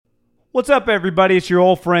What's up, everybody? It's your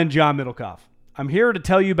old friend, John Middlecoff. I'm here to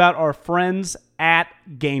tell you about our friends at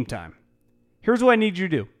Game Time. Here's what I need you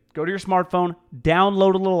to do. Go to your smartphone,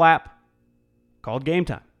 download a little app called Game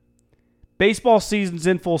Time. Baseball season's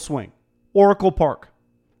in full swing. Oracle Park.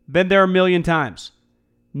 Been there a million times.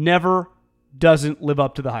 Never doesn't live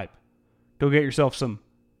up to the hype. Go get yourself some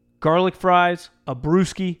garlic fries, a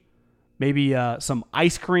brewski, maybe some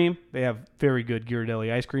ice cream. They have very good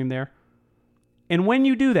Ghirardelli ice cream there. And when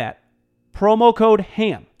you do that, promo code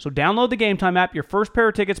HAM. So download the Game Time app. Your first pair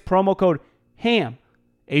of tickets, promo code HAM,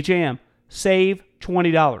 H-A-M, save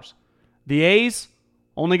 $20. The A's,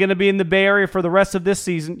 only going to be in the Bay Area for the rest of this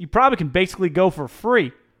season. You probably can basically go for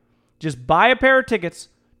free. Just buy a pair of tickets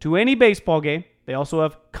to any baseball game. They also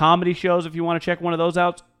have comedy shows if you want to check one of those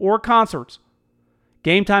out, or concerts.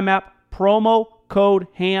 Game Time app, promo code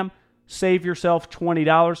HAM, save yourself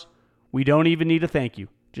 $20. We don't even need a thank you.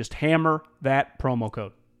 Just hammer that promo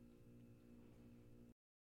code.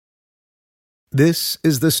 This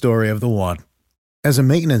is the story of the one. As a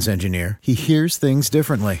maintenance engineer, he hears things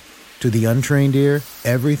differently. To the untrained ear,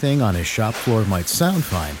 everything on his shop floor might sound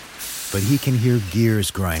fine, but he can hear gears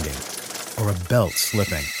grinding or a belt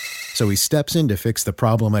slipping. So he steps in to fix the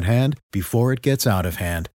problem at hand before it gets out of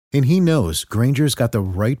hand. And he knows Grainger's got the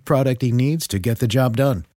right product he needs to get the job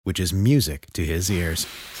done, which is music to his ears.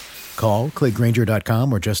 Call, click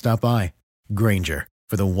Grainger.com, or just stop by. Grainger,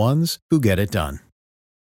 for the ones who get it done.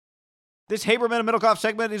 This Haberman and Middlecoff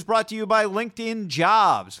segment is brought to you by LinkedIn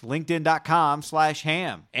Jobs,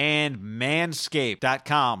 linkedin.com/ham, and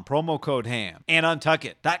manscaped.com, promo code ham, and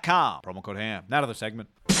untuckit.com, promo code ham. Now to the segment.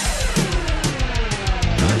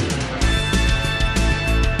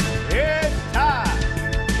 It's time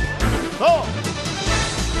for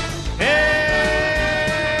Headline.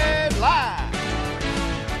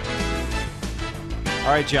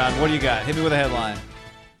 All right, John, what do you got? Hit me with a headline.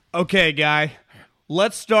 Okay, guy.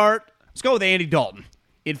 Let's go with Andy Dalton.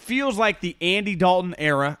 It feels like the Andy Dalton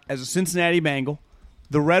era as a Cincinnati Bengal,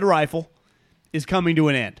 the Red Rifle, is coming to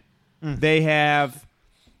an end. They have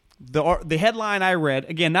the headline I read.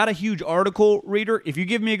 Again, not a huge article reader. If you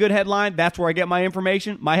give me a good headline, that's where I get my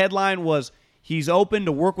information. My headline was, he's open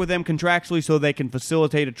to work with them contractually so they can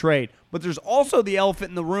facilitate a trade. But there's also the elephant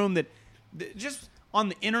in the room that just on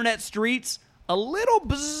the internet streets, a little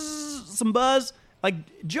some buzz.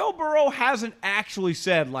 Like, Joe Burrow hasn't actually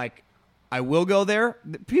said, like, I will go there.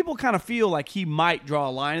 People kind of feel like he might draw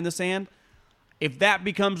a line in the sand. If that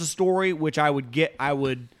becomes a story, which that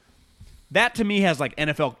to me has like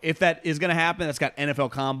NFL, if that is going to happen, that's got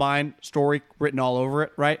NFL Combine story written all over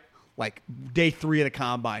it, right? Like day 3 of the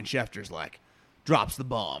Combine, Schefter's like, drops the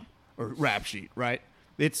bomb, or rap sheet, right?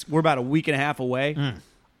 We're about a week and a half away.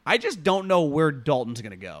 I just don't know where Dalton's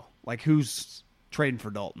going to go. Like, who's trading for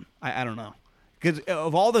Dalton? I don't know. Because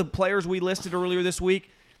of all the players we listed earlier this week,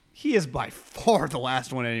 he is by far the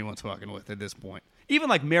last one anyone's fucking with at this point. Even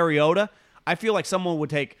like Mariota, I feel like someone would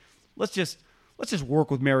take, let's just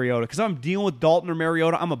work with Mariota. Because I'm dealing with Dalton or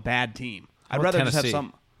Mariota, I'm a bad team. I'd rather just have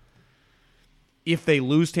some. If they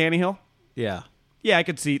lose Tannehill? Yeah. Yeah, I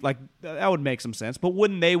could see, like, that would make some sense. But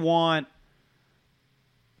wouldn't they want...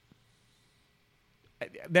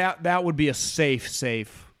 That would be a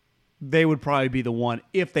safe. They would probably be the one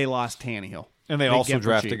if they lost Tannehill. And they also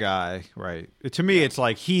draft a guy, right? To me, it's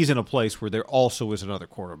like he's in a place where there also is another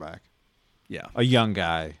quarterback. Yeah. A young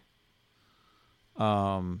guy.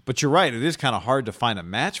 But you're right. It is kind of hard to find a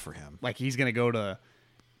match for him. Like, he's going to go to...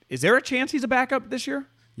 Is there a chance he's a backup this year?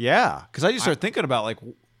 Yeah. Because I just started thinking about, like,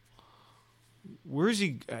 where's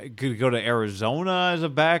he? Could he go to Arizona as a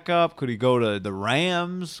backup? Could he go to the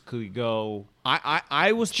Rams? Could he go...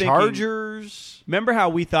 I was thinking... Chargers? Remember how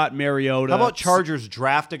we thought Mariota... How about Chargers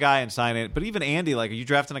draft a guy and sign it? But even Andy, like, are you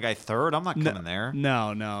drafting a guy third? I'm not coming there.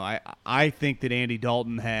 No. I think that Andy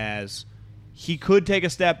Dalton has... He could take a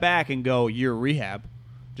step back and go year rehab.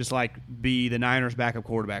 Just like be the Niners backup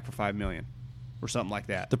quarterback for $5 million. Or something like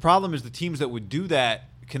that. The problem is the teams that would do that,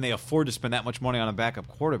 can they afford to spend that much money on a backup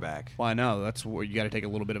quarterback? Well, I know. That's where you got to take a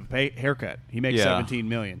little bit of a haircut. He makes $17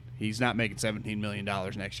 million. He's not making $17 million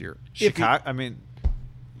next year. Chicago,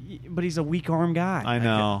 but he's a weak arm guy. I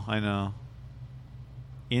know.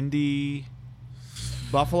 Indy.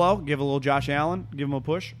 Buffalo, give a little Josh Allen. Give him a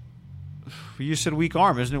push. You said weak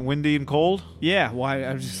arm. Isn't it windy and cold? Yeah.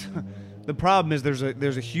 Why? The problem is there's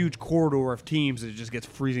a huge corridor of teams that it just gets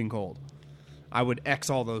freezing cold. I would X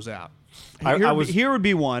all those out. Here would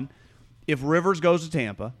be one. If Rivers goes to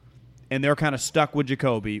Tampa and they're kind of stuck with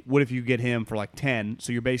Jacoby, what if you get him for like 10?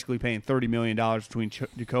 So you're basically paying $30 million between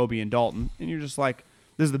Jacoby and Dalton, and you're just like,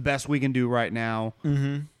 this is the best we can do right now,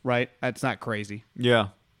 right? That's not crazy. Yeah.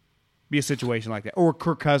 Be a situation like that. Or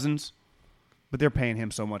Kirk Cousins, But they're paying him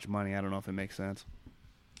so much money. I don't know if it makes sense.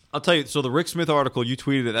 I'll tell you, so the Rick Smith article, you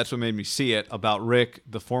tweeted it, that's what made me see it, about Rick,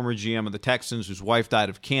 the former GM of the Texans, whose wife died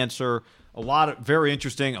of cancer. A lot of very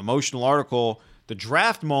interesting, emotional article. The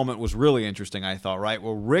draft moment was really interesting, I thought, right?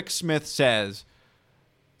 Where Rick Smith says,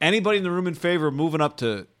 anybody in the room in favor of moving up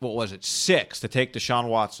to, 6 to take Deshaun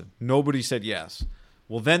Watson? Nobody said yes.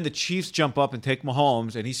 Well, then the Chiefs jump up and take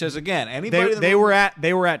Mahomes, and he says again, anybody They were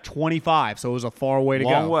at 25, so it was a far way to go.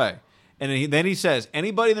 Long way. And then he says,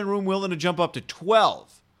 anybody in the room willing to jump up to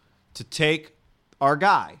 12 to take our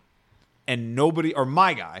guy, and nobody, or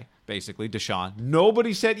my guy, basically, Deshaun,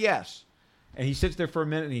 nobody said yes. And he sits there for a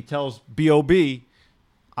minute and he tells B.O.B.,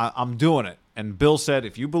 I'm doing it. And Bill said,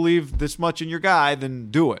 if you believe this much in your guy,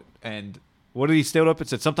 then do it. And what did he stand up and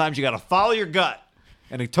said? Sometimes you got to follow your gut.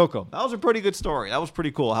 And he took him. That was a pretty good story. That was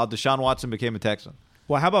pretty cool how Deshaun Watson became a Texan.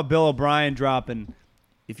 Well, how about Bill O'Brien dropping,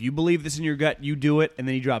 if you believe this in your gut, you do it. And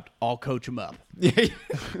then he dropped, I'll coach him up. Yeah.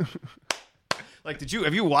 Like,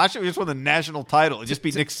 have you watched it? We just won the national title. It'd just be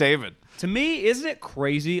Nick Saban. To me, isn't it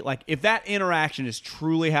crazy? Like, if that interaction is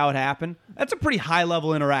truly how it happened, that's a pretty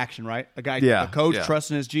high-level interaction, right? A coach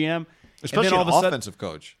trusting his GM. Especially an offensive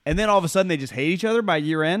coach. And then all of a sudden they just hate each other by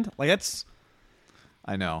year end? Like, that's...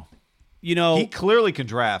 I know. You know... He clearly can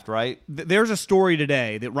draft, right? There's a story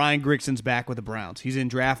today that Ryan Grigson's back with the Browns. He's in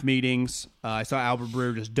draft meetings. I saw Albert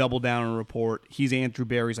Breer just double down on a report. He's Andrew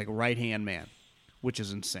Berry's, like, right-hand man, which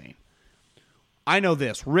is insane. I know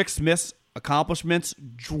this. Rick Smith's accomplishments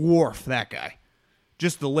dwarf that guy.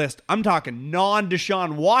 Just the list. I'm talking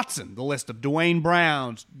non-Deshaun Watson, the list of Dwayne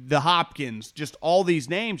Browns, the Hopkins, just all these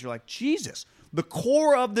names. You're like, Jesus. The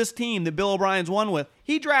core of this team that Bill O'Brien's won with,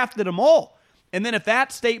 he drafted them all. And then if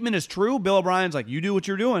that statement is true, Bill O'Brien's like, you do what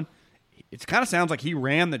you're doing. It kind of sounds like he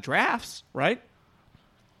ran the drafts, right?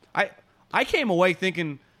 I came away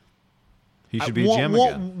thinking... He should be GM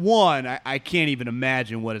again. One, I can't even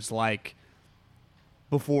imagine what it's like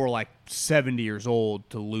before like 70 years old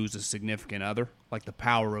to lose a significant other. Like the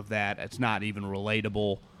power of that, it's not even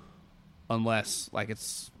relatable unless like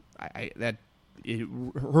it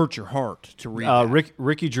hurts your heart to read that.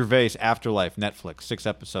 Ricky Gervais, Afterlife, Netflix, 6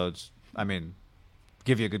 episodes. I mean,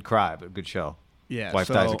 give you a good cry, but a good show. Yeah. Wife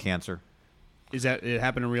dies of cancer. Is that it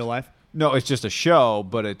happened in real life? No, it's just a show,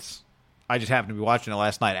 but I just happened to be watching it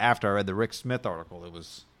last night after I read the Rick Smith article. It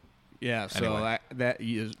was... Yeah, so anyway. that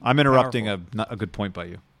is I'm interrupting a good point by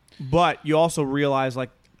you. But you also realize, like,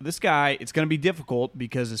 this guy, it's going to be difficult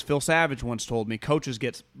because, as Phil Savage once told me, coaches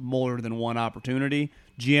get more than one opportunity.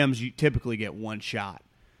 GMs, you typically get one shot.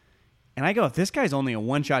 And I go, if this guy's only a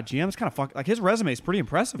one-shot GM, it's kind of like his resume is pretty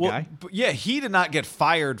impressive, guy. But yeah, he did not get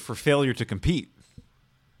fired for failure to compete,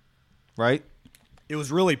 right? It was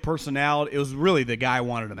really personality. It was really the guy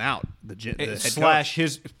wanted him out.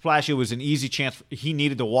 It was an easy chance. He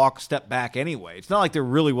needed to step back anyway. It's not like there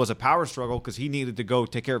really was a power struggle because he needed to go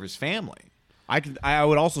take care of his family. I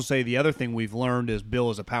would also say the other thing we've learned is Bill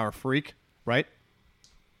is a power freak, right?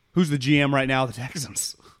 Who's the GM right now of the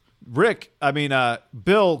Texans?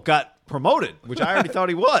 Bill got promoted, which I already thought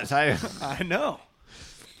he was. I know.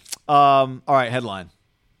 All right, headline.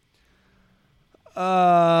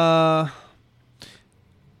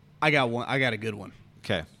 I got one. I got a good one.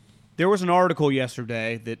 Okay. There was an article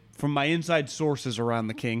yesterday that, from my inside sources around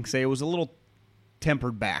the King, say it was a little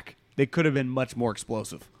tempered back. They could have been much more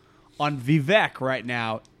explosive. On Vivek right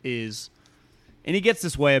now is, and he gets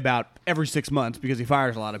this way about every 6 months because he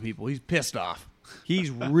fires a lot of people. He's pissed off.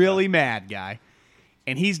 He's really mad, guy.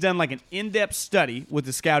 And he's done like an in-depth study with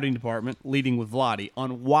the scouting department, leading with Vladi,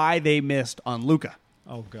 on why they missed on Luka.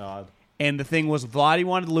 Oh, God. And the thing was, Vladi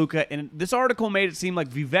wanted Luka, and this article made it seem like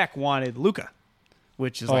Vivek wanted Luka,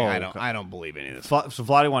 which is I don't believe any of this. So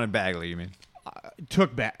Vladi wanted Bagley, you mean?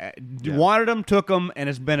 Wanted him, took him, and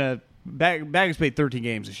it's been Bagley's played 13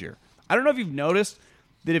 games this year. I don't know if you've noticed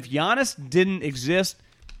that if Giannis didn't exist,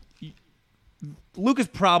 Luka's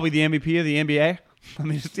probably the MVP of the NBA. I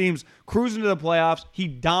mean, his team's cruising to the playoffs. He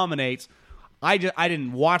dominates. I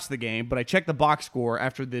didn't watch the game, but I checked the box score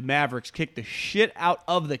after the Mavericks kicked the shit out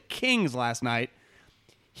of the Kings last night.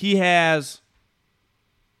 He has,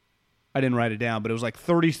 I didn't write it down, but it was like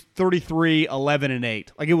 33, 11, and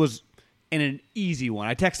 8. Like, it was an easy one.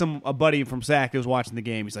 I texted him, a buddy from SAC who was watching the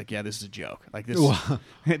game. He's like, yeah, this is a joke. Like, this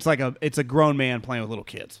it's a grown man playing with little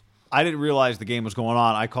kids. I didn't realize the game was going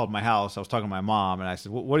on. I called my house. I was talking to my mom, and I said,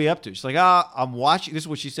 what are you up to? She's like, I'm watching. This is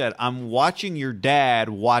what she said. I'm watching your dad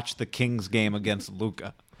watch the Kings game against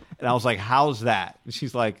Luka. And I was like, how's that? And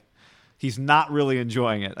she's like, he's not really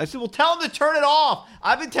enjoying it. I said, well, tell him to turn it off.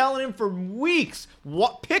 I've been telling him for weeks.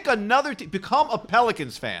 Pick another team. Become a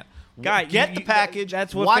Pelicans fan. Guy, Get the package.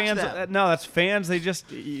 That's what watch fans. them. No, that's fans. They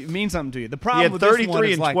just it means something to you. The He problem had with this 33 one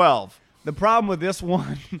is and like, 12. The problem with this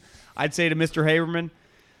one, I'd say to Mr. Haberman,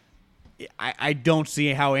 I don't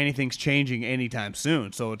see how anything's changing anytime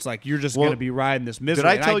soon. So it's like you're just going to be riding this misery. Did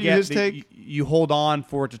I And tell you get his that take? You hold on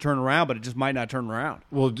for it to turn around, but it just might not turn around.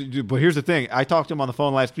 Well, but here's the thing. I talked to him on the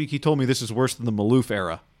phone last week. He told me this is worse than the Maloof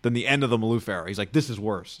era, than the end of the Maloof era. He's like, this is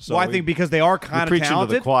worse. So I think because they are kind of preaching to the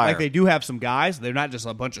talented, choir. like they do have some guys. They're not just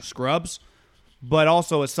a bunch of scrubs. But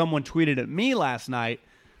also, as someone tweeted at me last night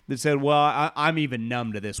that said, well, I'm even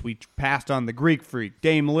numb to this. We passed on the Greek Freak,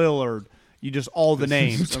 Dame Lillard, you just all the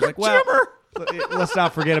names. I was like, well, let's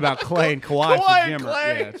not forget about Clay and Kawhi for Kawhi and Jimmer.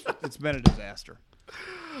 Clay. Yeah, it's been a disaster.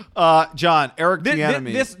 John, Eric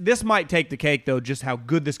Bieniemy. This might take the cake, though, just how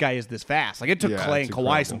good this guy is this fast. Like, it took Yeah, Clay it's and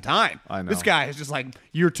Kawhi incredible. some time. I know. This guy is just like,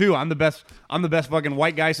 year two, I'm the best fucking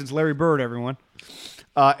white guy since Larry Bird, everyone.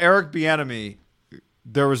 Eric Bieniemy,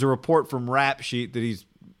 there was a report from Rap Sheet that he's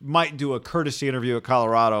might do a courtesy interview at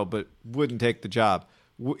Colorado, but wouldn't take the job.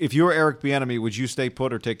 If you were Eric Bieniemy, would you stay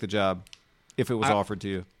put or take the job if it was offered to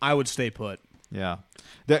you? I would stay put. Yeah.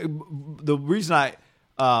 The reason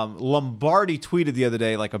Lombardi tweeted the other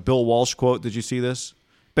day like a Bill Walsh quote. Did you see this?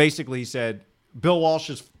 Basically, he said Bill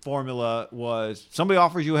Walsh's formula was somebody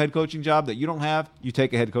offers you a head coaching job that you don't have, you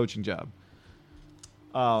take a head coaching job.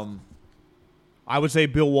 I would say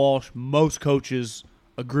Bill Walsh, most coaches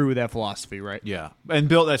agree with that philosophy, right? Yeah. And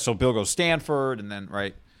Bill goes Stanford and then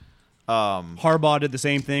right. Harbaugh did the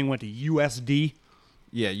same thing, went to USD.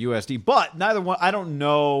 Yeah, USD. But neither one. I don't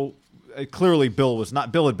know. Clearly, Bill was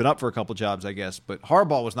not. Bill had been up for a couple jobs, I guess, but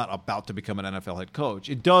Harbaugh was not about to become an NFL head coach.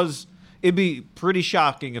 It'd be pretty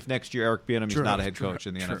shocking if next year Eric Bieniemy is not a head coach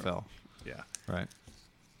in the NFL. Yeah. Right.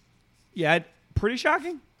 Yeah, pretty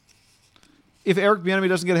shocking. If Eric Bieniemy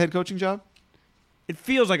doesn't get a head coaching job, it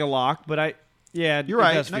feels like a lock, but you're it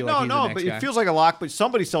right. does feel like he's the next but guy. it feels like a lock. But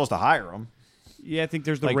somebody still has to hire him. Yeah, I think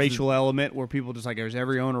there's the Like racial element where people just like, is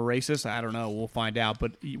every owner racist? I don't know. We'll find out.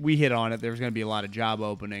 But we hit on it. There's going to be a lot of job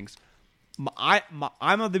openings.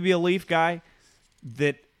 I'm of the belief, guy,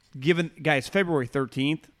 that it's February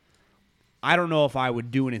 13th. I don't know if I would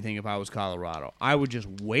do anything if I was Colorado. I would just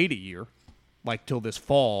wait a year, like till this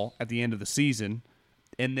fall at the end of the season,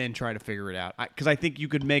 and then try to figure it out. Because I think you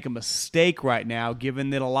could make a mistake right now, given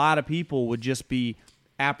that a lot of people would just be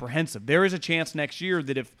apprehensive. There is a chance next year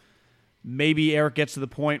that if maybe Eric gets to the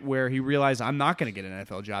point where he realizes I'm not going to get an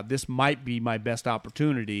NFL job, this might be my best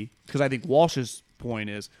opportunity. Because I think Walsh's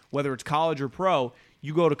point is, whether it's college or pro,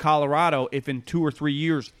 you go to Colorado, if in 2 or 3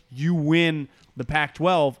 years you win the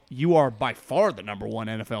Pac-12, you are by far the number one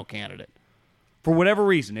NFL candidate. For whatever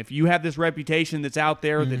reason, if you have this reputation that's out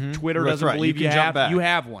there that Twitter That's doesn't right. believe You you can jump have, back. you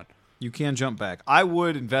have one. You can jump back. I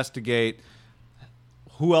would investigate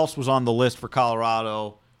who else was on the list for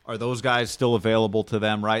Colorado. Are those guys still available to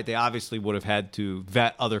them, right? They obviously would have had to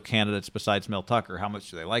vet other candidates besides Mel Tucker. How much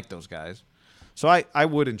do they like those guys? So I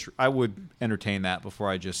would entertain that before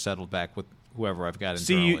I just settled back with whoever I've got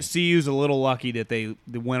internally. CU's a little lucky that they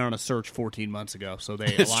went on a search 14 months ago. So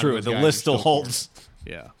It's true. The list still holds.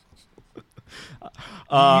 Yeah.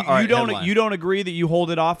 All right, You don't agree that you hold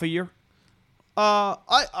it off a year?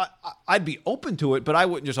 I'd be open to it, but I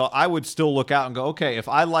wouldn't just. I would still look out and go, okay, if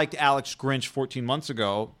I liked Alex Grinch 14 months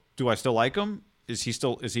ago, do I still like him? Is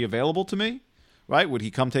he available to me? Right? Would he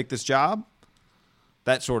come take this job?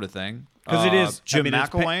 That sort of thing. Because it is Jim it's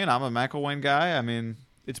McElwain. I'm a McElwain guy. I mean,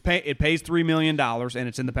 it pays $3 million and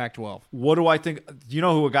it's in the Pac-12. what do I think? You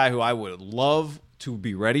know, a guy who I would love to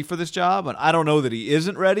be ready for this job, and I don't know that he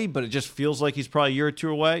isn't ready, but it just feels like he's probably a year or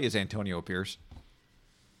two away. Is Antonio Pierce?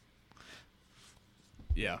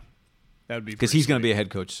 Yeah, that would be Because he's going to be a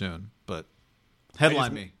head coach soon. But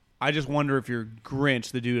headline me. I just wonder if you're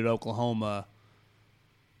Grinch, the dude at Oklahoma.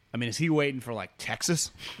 I mean, is he waiting for like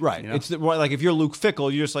Texas? Right. You know? It's like if you're Luke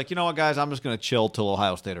Fickell, you're just like, you know what, guys, I'm just going to chill till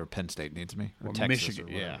Ohio State or Penn State needs me, or Texas,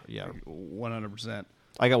 Michigan. or whatever. Yeah, 100%.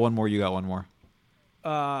 I got one more. You got one more.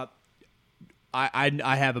 I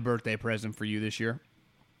have a birthday present for you this year.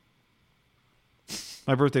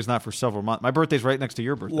 My birthday's not for several months. My birthday's right next to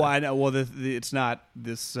your birthday. Well, I know. Well, it's not.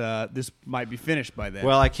 This might be finished by then.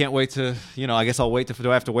 Well, I can't wait to. I guess I'll wait to. Do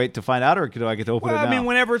I have to wait to find out, or do I get to open it now? I mean,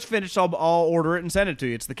 whenever it's finished, I'll order it and send it to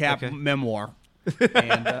you. It's the Cap memoir,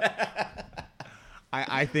 and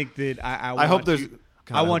I think that I hope there's. You,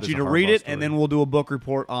 I want you to read it, and then we'll do a book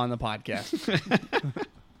report on the podcast.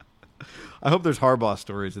 I hope there's Harbaugh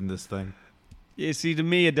stories in this thing. Yeah, see, to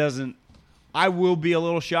me, it doesn't. I will be a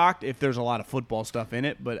little shocked if there's a lot of football stuff in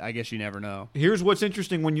it, but I guess you never know. Here's what's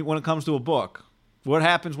interesting when it comes to a book. What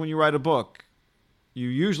happens when you write a book? You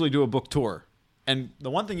usually do a book tour. And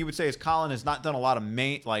the one thing you would say is Colin has not done a lot of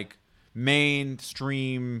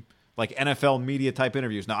mainstream like NFL media type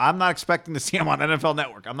interviews. Now, I'm not expecting to see him on NFL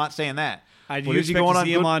Network. I'm not saying that. Do you expect to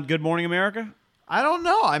see him on Good Morning America? I don't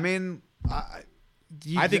know. I mean,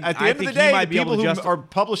 I think at the end of the he day, might the be able people to who are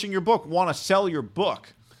publishing your book want to sell your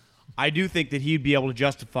book. I do think that he'd be able to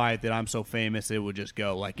justify it that I'm so famous it would just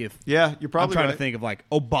go. Like if you're probably I'm trying right. to think of like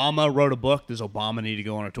Obama wrote a book. Does Obama need to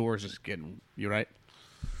go on a tour? Is just kidding. You right?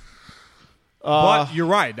 But you're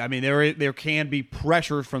right. I mean, there can be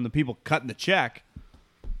pressures from the people cutting the check.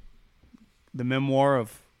 The memoir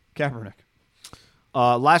of Kaepernick.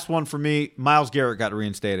 Last one for me. Myles Garrett got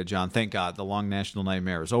reinstated, John. Thank God. The long national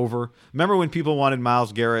nightmare is over. Remember when people wanted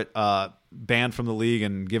Myles Garrett banned from the league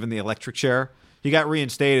and given the electric chair? He got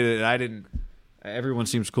reinstated, and I didn't. Everyone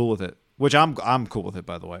seems cool with it, which I'm cool with it,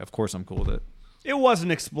 by the way. Of course I'm cool with it. It was an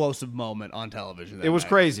explosive moment on television. It was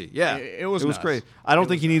crazy. Yeah. It was crazy. I don't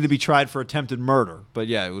think he needed to be tried for attempted murder, but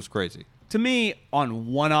yeah, it was crazy. To me, on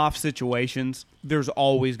one-off situations, there's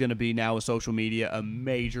always going to be now with social media a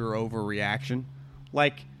major overreaction.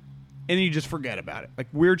 Like, and you just forget about it. Like,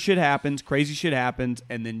 weird shit happens, crazy shit happens,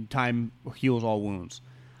 and then time heals all wounds.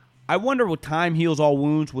 I wonder what time heals all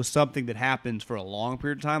wounds was something that happens for a long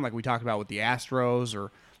period of time, like we talked about with the Astros,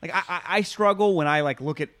 or like I struggle when I like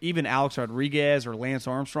look at even Alex Rodriguez or Lance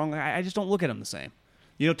Armstrong. I just don't look at them the same.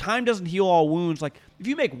 You know, time doesn't heal all wounds. Like if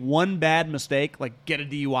you make one bad mistake, like get a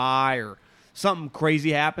DUI or something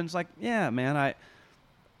crazy happens, like yeah, man,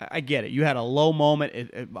 I get it. You had a low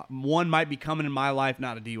moment. One might be coming in my life,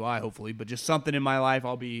 not a DUI, hopefully, but just something in my life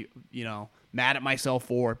I'll be, mad at myself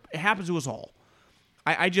for. It happens to us all.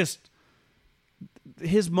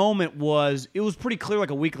 His moment was pretty clear like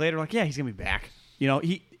a week later, like, yeah, he's going to be back.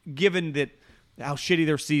 Given that how shitty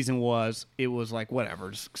their season was, it was like, whatever,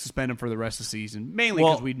 just suspend him for the rest of the season. Mainly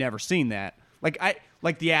because we'd never seen that. Like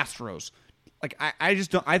the Astros. Like, I just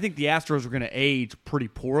don't, I think the Astros are going to age pretty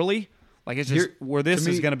poorly. Like, it's just where this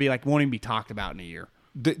is going to be like, won't even be talked about in a year.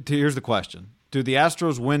 Here's the question. Do the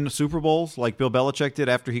Astros win Super Bowls like Bill Belichick did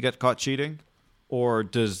after he got caught cheating? Or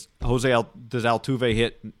does Altuve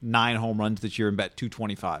hit 9 home runs this year and bet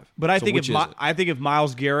 225? But I think if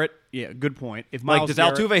Myles Garrett, yeah, good point. If does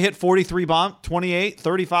Altuve hit 43 bomb, 28,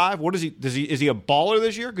 35? What is he? Is he a baller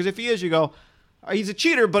this year? Because if he is, you go, he's a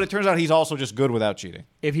cheater. But it turns out he's also just good without cheating.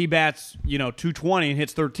 If he bats, 220 and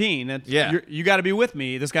hits 13, you got to be with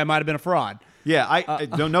me. This guy might have been a fraud. Yeah,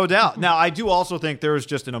 no doubt. Now I do also think there is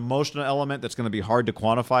just an emotional element that's going to be hard to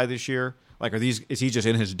quantify this year. Like, is he just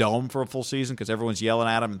in his dome for a full season because everyone's yelling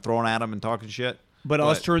at him and throwing at him and talking shit? But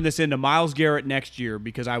let's turn this into Myles Garrett next year,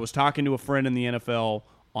 because I was talking to a friend in the NFL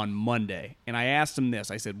on Monday, and I asked him this.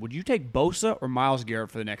 I said, would you take Bosa or Myles Garrett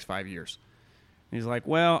for the next 5 years? And he's like,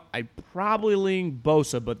 well, I probably lean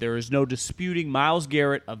Bosa, but there is no disputing Myles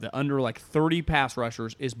Garrett of the under 30 pass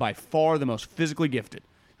rushers is by far the most physically gifted.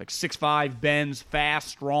 Like 6'5", bends, fast,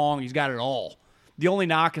 strong. He's got it all. The only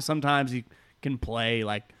knock is sometimes he can play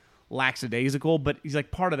lackadaisical, but he's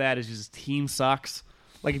like, part of that is just his team sucks.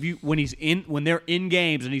 Like when they're in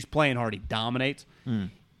games and he's playing hard, he dominates.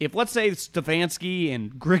 If let's say Stefanski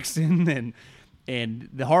and Grigson and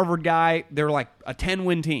the Harvard guy, they're like a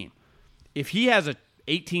 10-win team. If he has a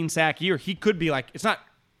 18-sack year, he could be like, it's not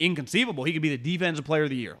inconceivable. He could be the defensive player of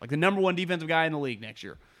the year, like the number one defensive guy in the league next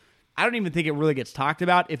year. I don't even think it really gets talked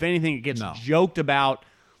about. If anything, it gets joked about,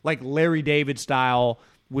 like Larry David style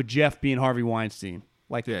with Jeff being Harvey Weinstein.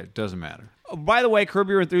 Yeah, it doesn't matter. By the way, Curb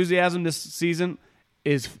Your Enthusiasm this season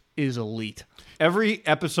is elite. Every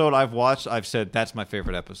episode I've watched, I've said that's my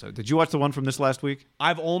favorite episode. Did you watch the one from this last week?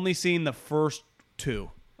 I've only seen the first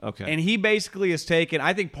 2. Okay. And he basically has taken,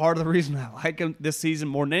 I think part of the reason I like him this season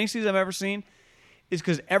more than any season I've ever seen is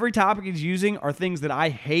because every topic he's using are things that I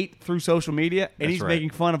hate through social media, and he's making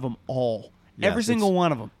fun of them all. Yes, every single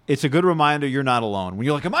one of them. It's a good reminder you're not alone. When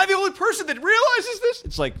you're like, am I the only person that realizes this?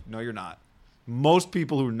 It's like, no, you're not. Most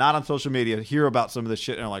people who are not on social media hear about some of this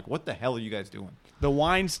shit and are like, what the hell are you guys doing? The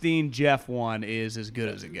Weinstein-Jeff one is as good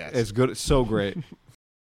as it gets. It's good. It's so great.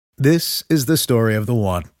 This is the story of the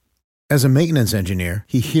one. As a maintenance engineer,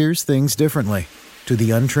 he hears things differently. To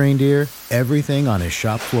the untrained ear, everything on his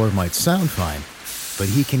shop floor might sound fine,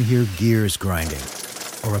 but he can hear gears grinding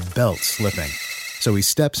or a belt slipping. So he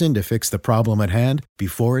steps in to fix the problem at hand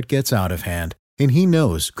before it gets out of hand. And he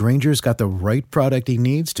knows Grainger's got the right product he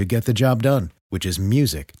needs to get the job done, which is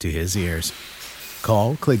music to his ears.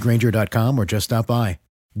 Call, click Grainger.com, or just stop by.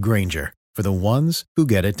 Grainger, for the ones who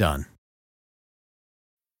get it done.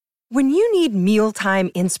 When you need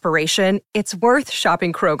mealtime inspiration, it's worth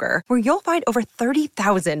shopping Kroger, where you'll find over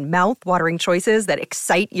 30,000 mouth-watering choices that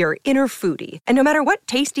excite your inner foodie. And no matter what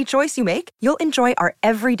tasty choice you make, you'll enjoy our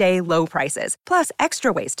everyday low prices, plus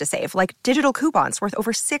extra ways to save, like digital coupons worth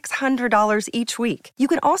over $600 each week. You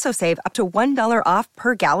can also save up to $1 off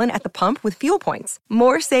per gallon at the pump with fuel points.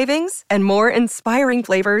 More savings and more inspiring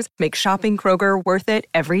flavors make shopping Kroger worth it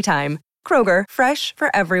every time. Kroger, fresh for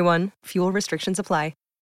everyone. Fuel restrictions apply.